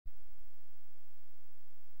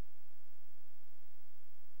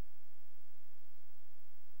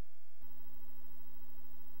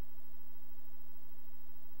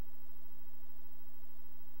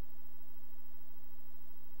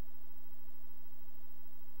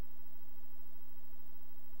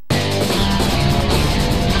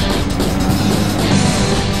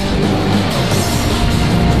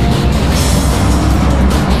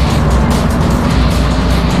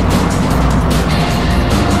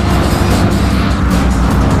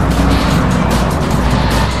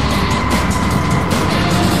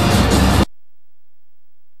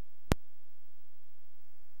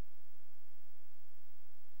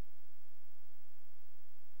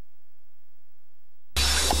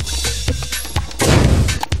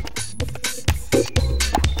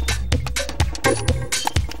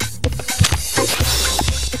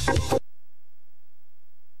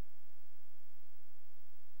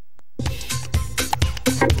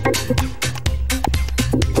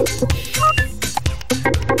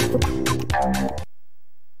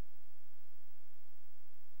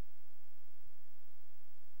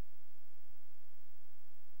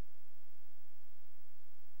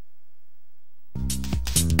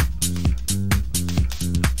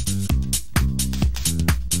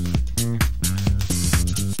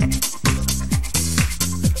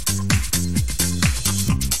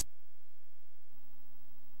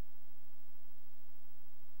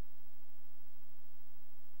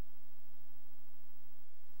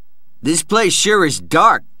This place sure is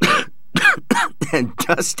dark and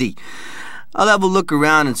dusty. I'll have a look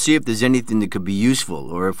around and see if there's anything that could be useful,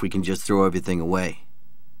 or if we can just throw everything away.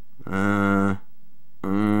 Huh?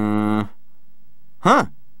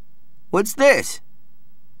 What's this?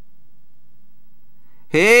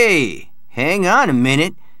 Hey, hang on a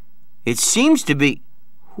minute. It seems to be...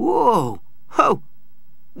 Whoa! Oh!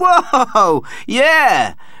 Whoa!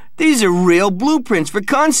 Yeah! These are real blueprints for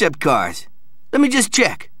concept cars. Let me just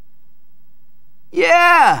check.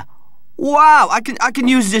 Yeah! Wow! I can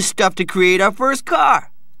use this stuff to create our first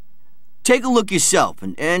car. Take a look yourself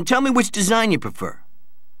and tell me which design you prefer.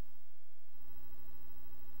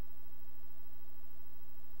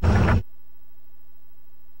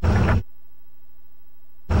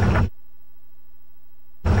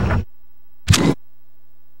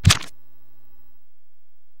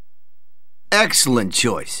 Excellent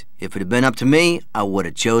choice. If it had been up to me, I would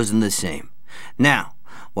have chosen the same. Now,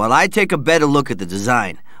 while I take a better look at the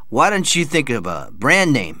design, why don't you think of a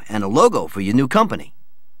brand name and a logo for your new company?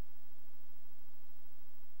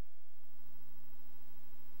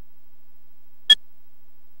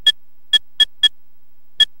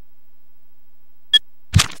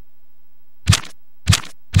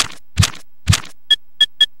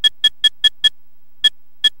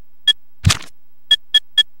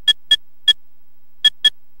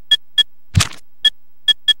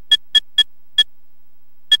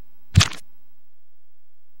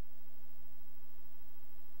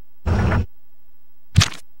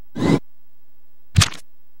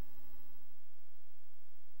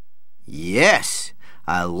 Yes,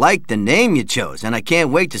 I like the name you chose, and I can't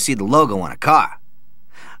wait to see the logo on a car.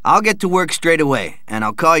 I'll get to work straight away, and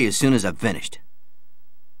I'll call you as soon as I've finished.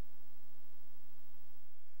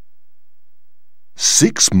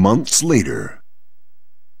 6 months later.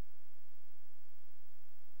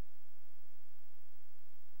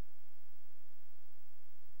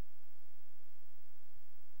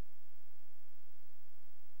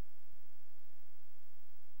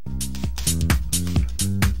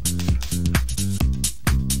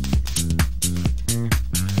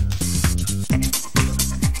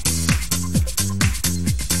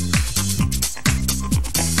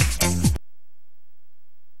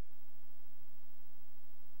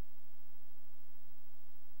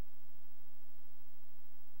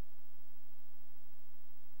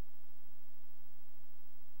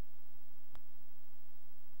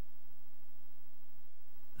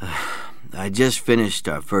 I just finished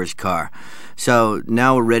our first car, so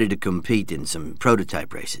now we're ready to compete in some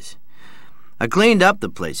prototype races. I cleaned up the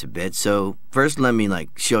place a bit, so first let me,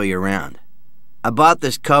 show you around. I bought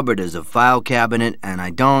this cupboard as a file cabinet, and I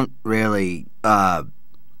don't really,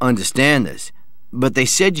 understand this, but they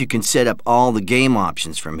said you can set up all the game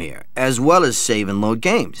options from here, as well as save and load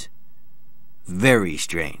games. Very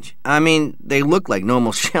strange. I mean, they look like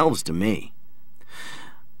normal shelves to me.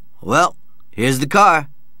 Well, here's the car.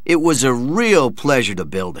 It was a real pleasure to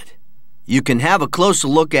build it. You can have a closer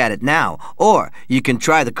look at it now, or you can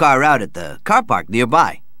try the car out at the car park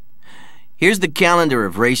nearby. Here's the calendar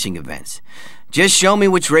of racing events. Just show me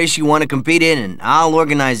which race you want to compete in, and I'll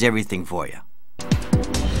organize everything for you.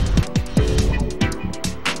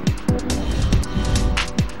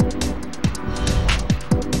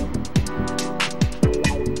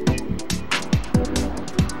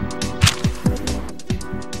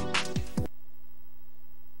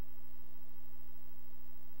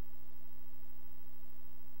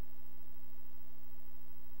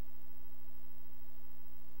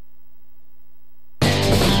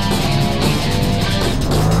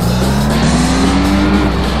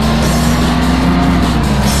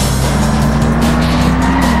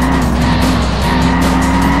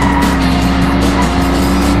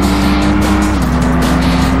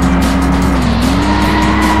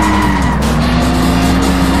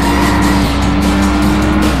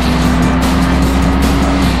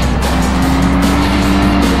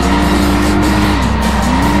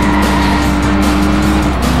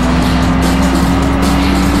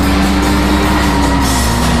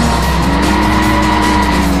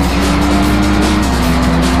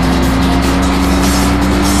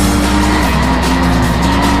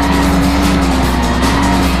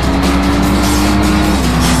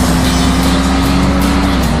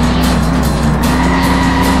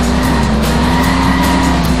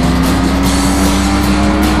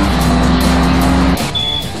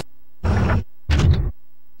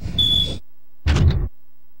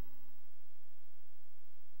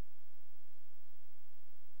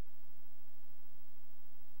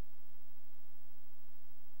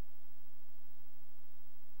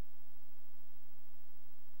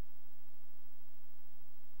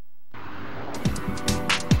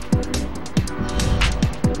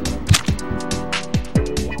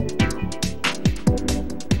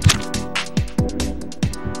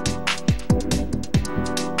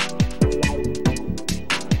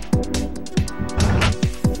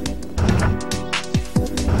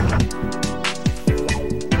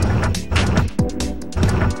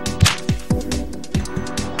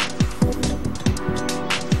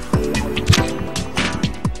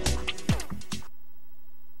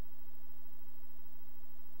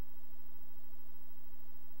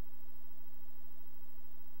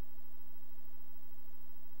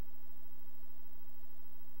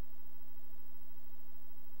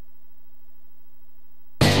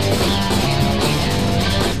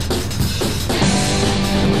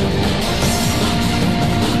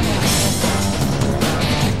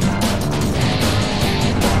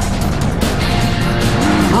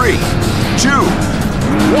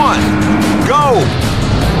 go!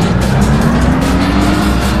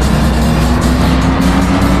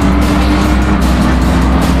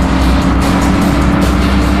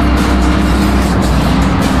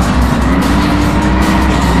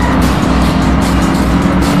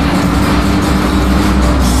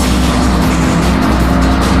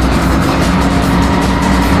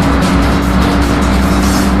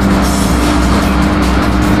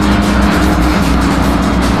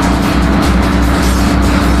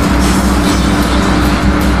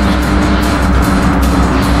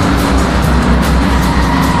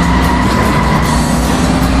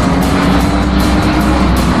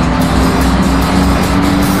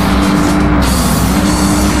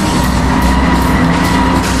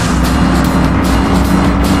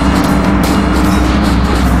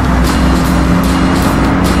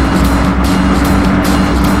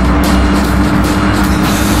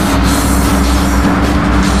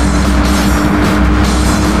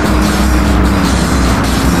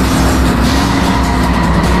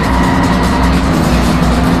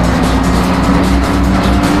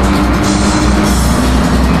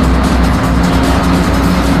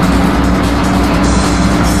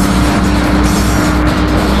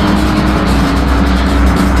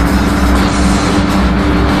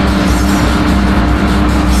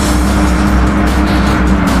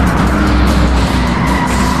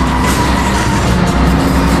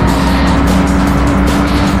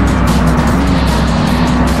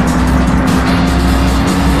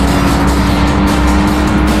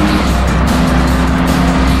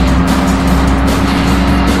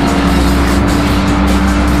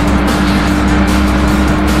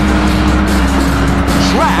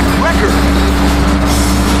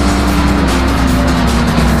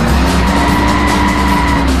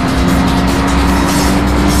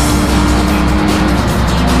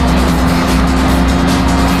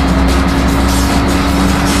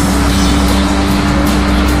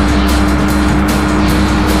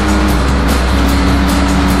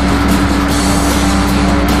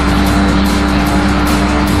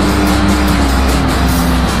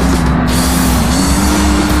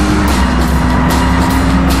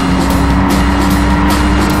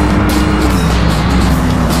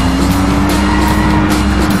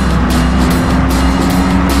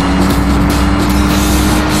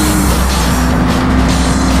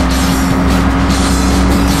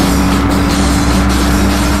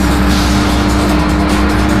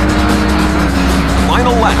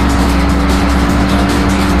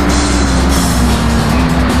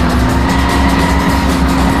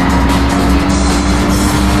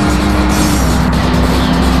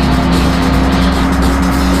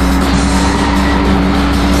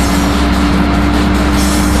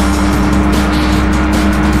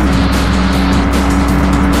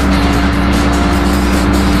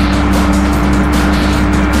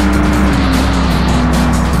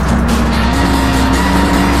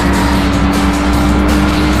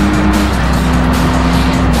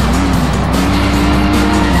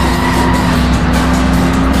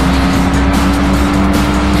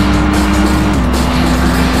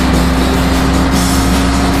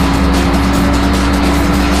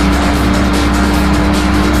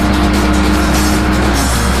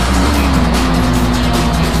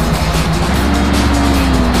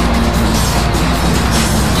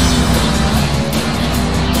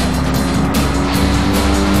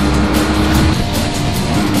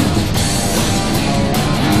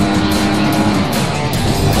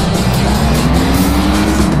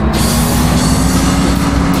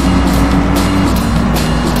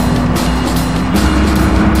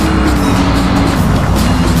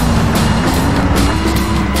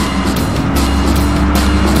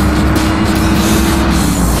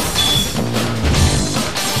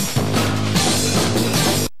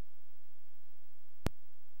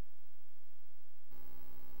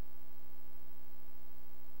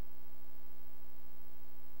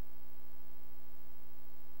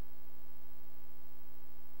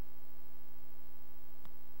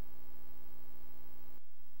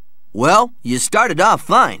 Well, you started off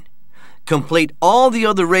fine. Complete all the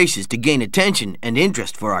other races to gain attention and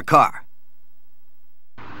interest for our car.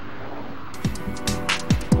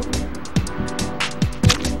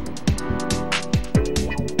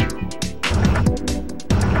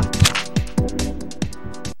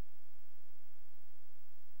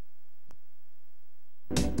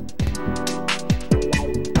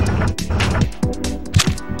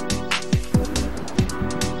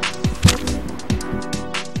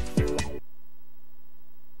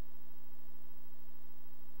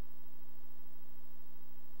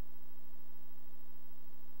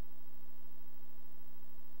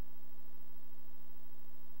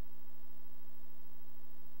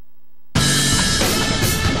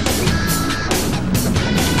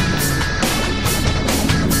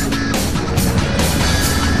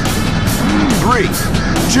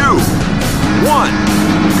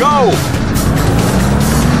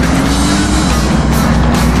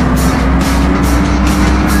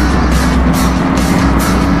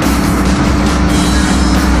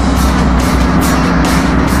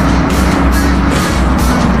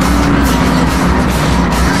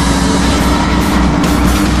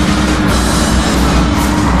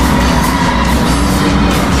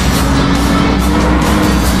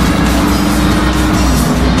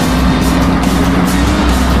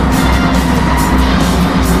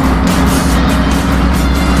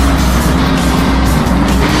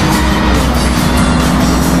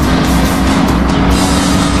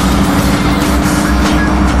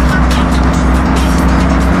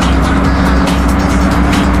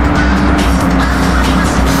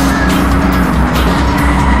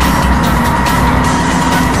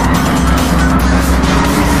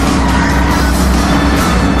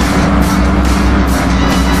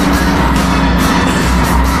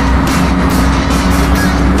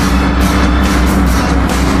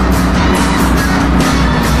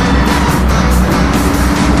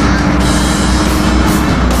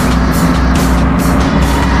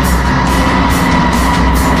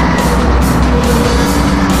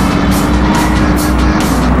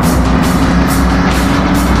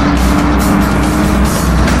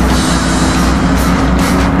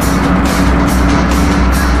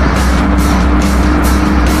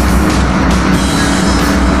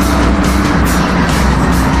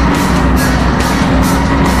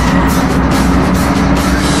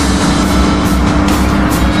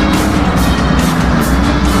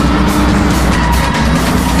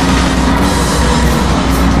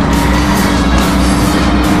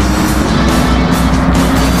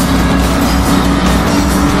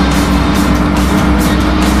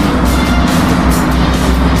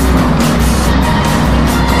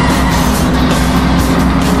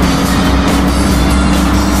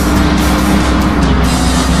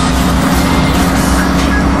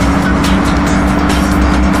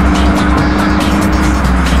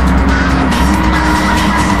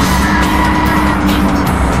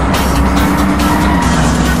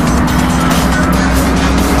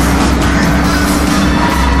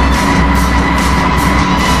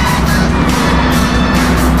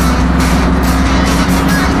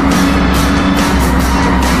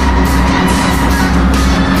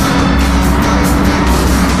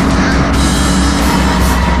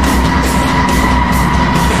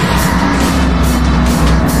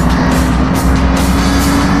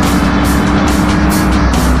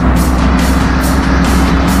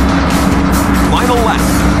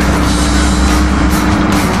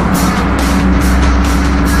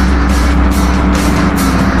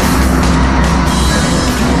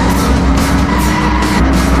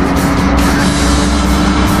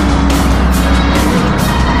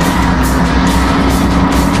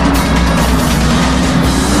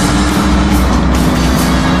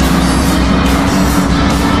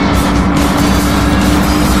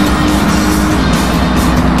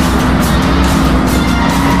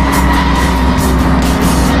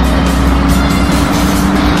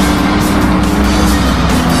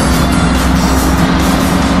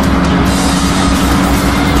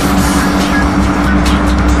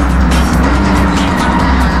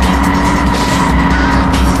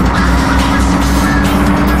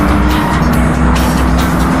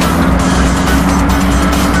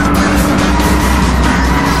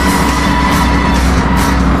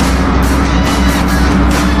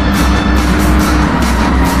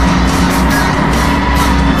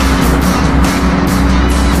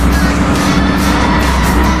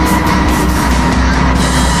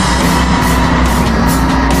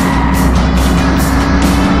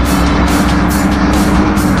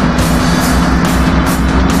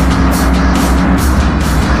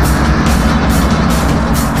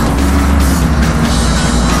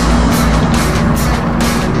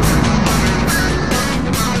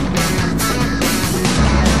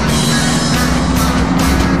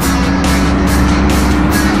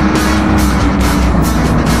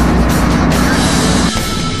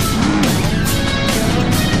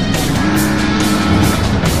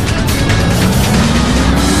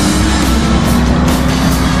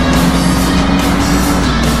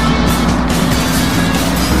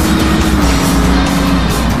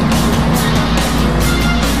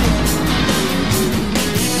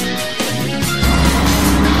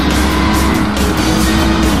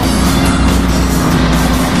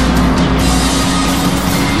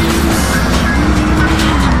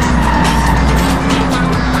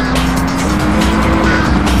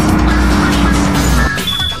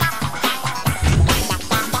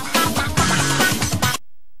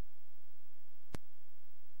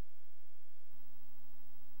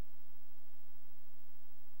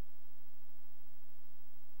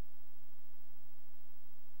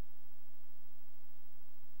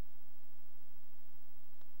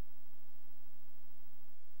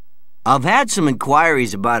 I've had some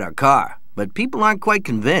inquiries about our car, but people aren't quite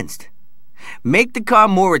convinced. Make the car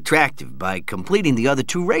more attractive by completing the other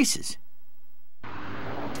 2 races.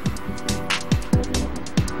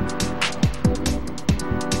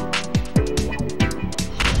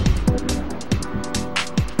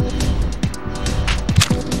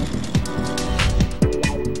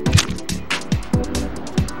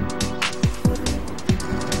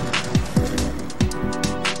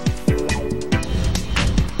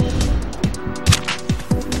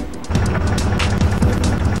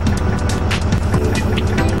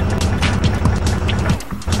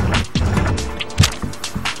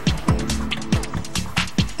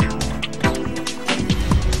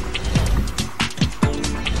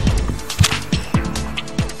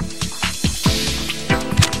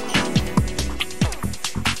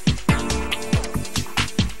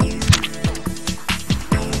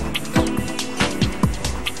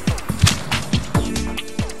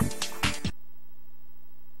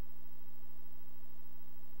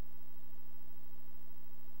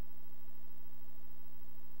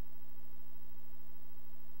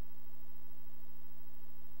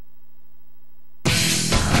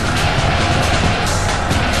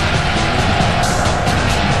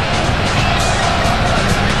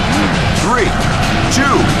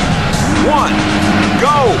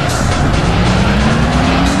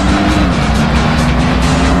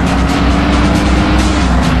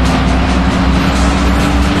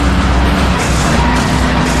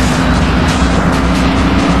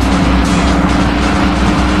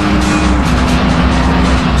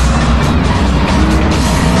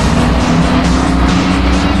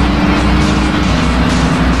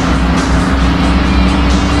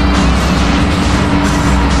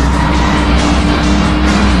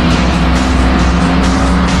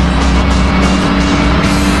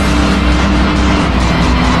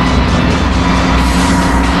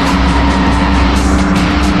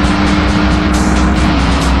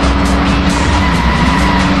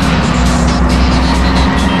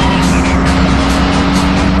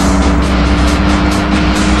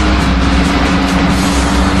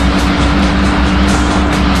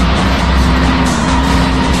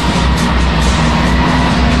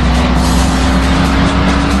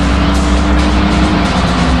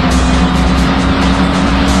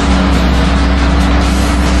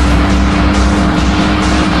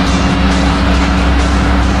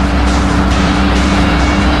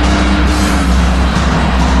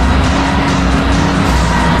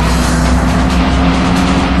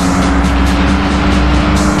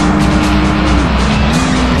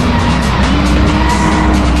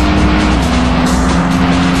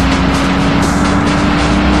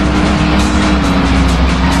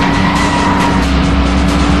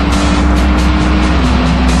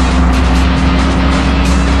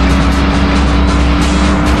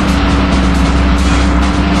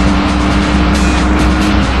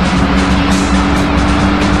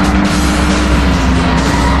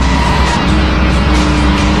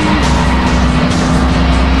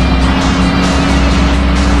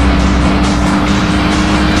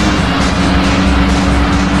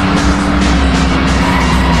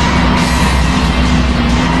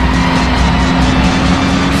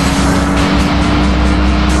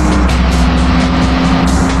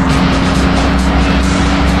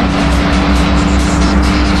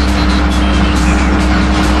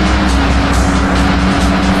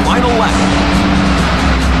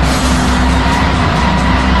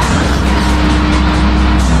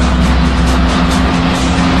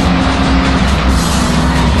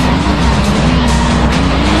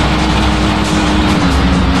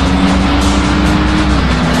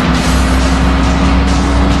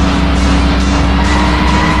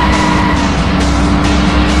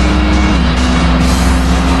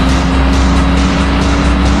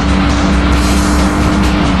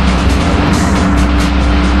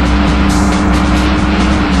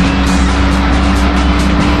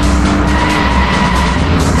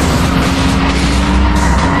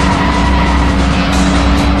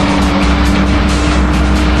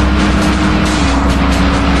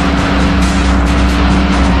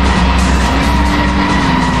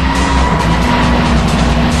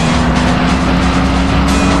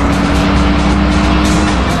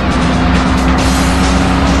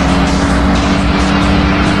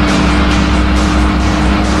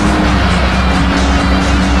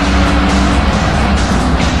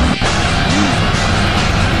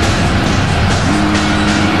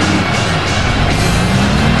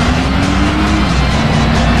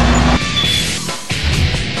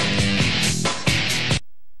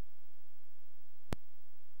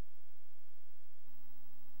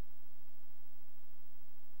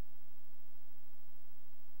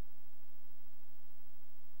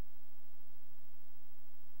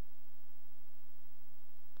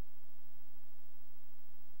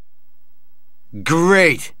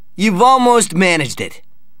 Great! You've almost managed it.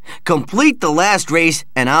 Complete the last race,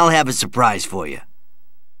 and I'll have a surprise for you.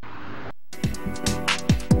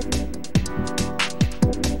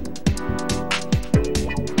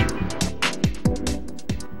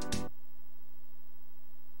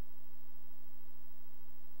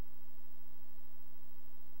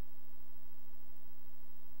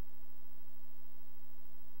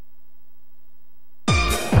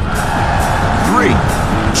 Three,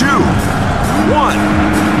 two, one,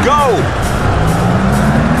 go!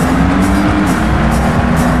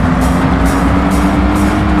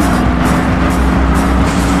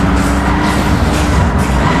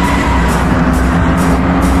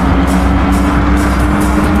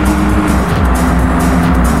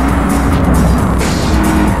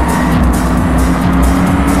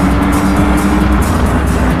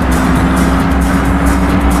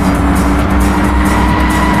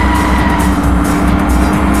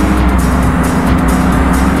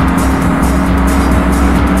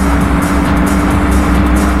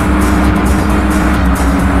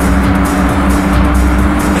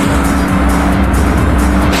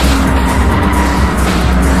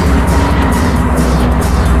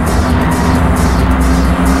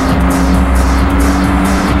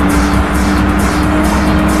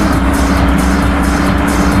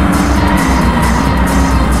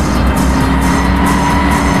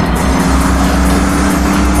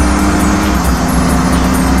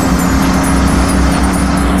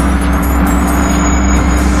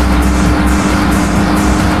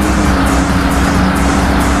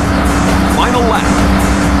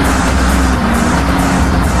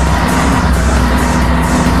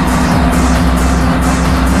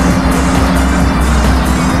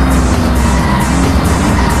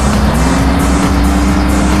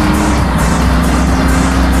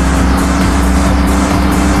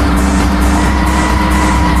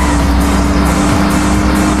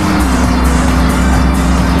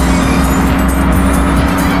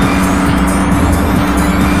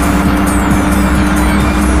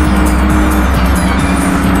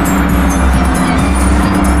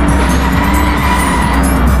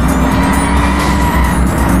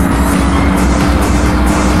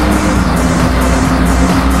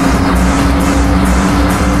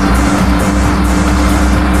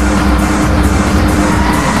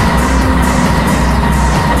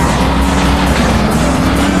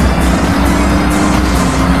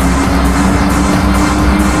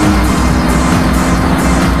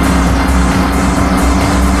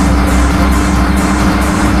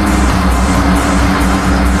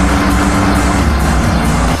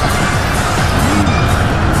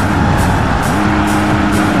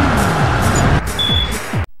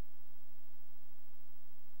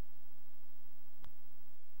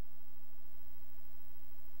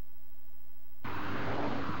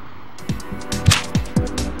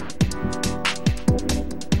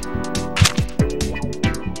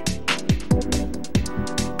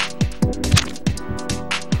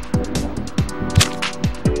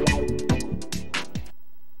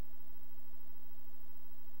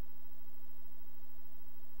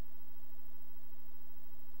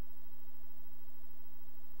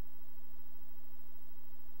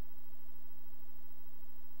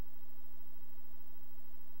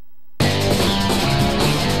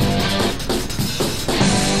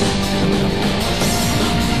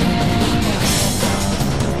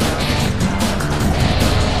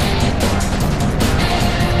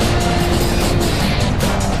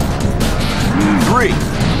 Three,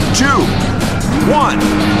 two, one,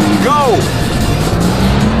 go!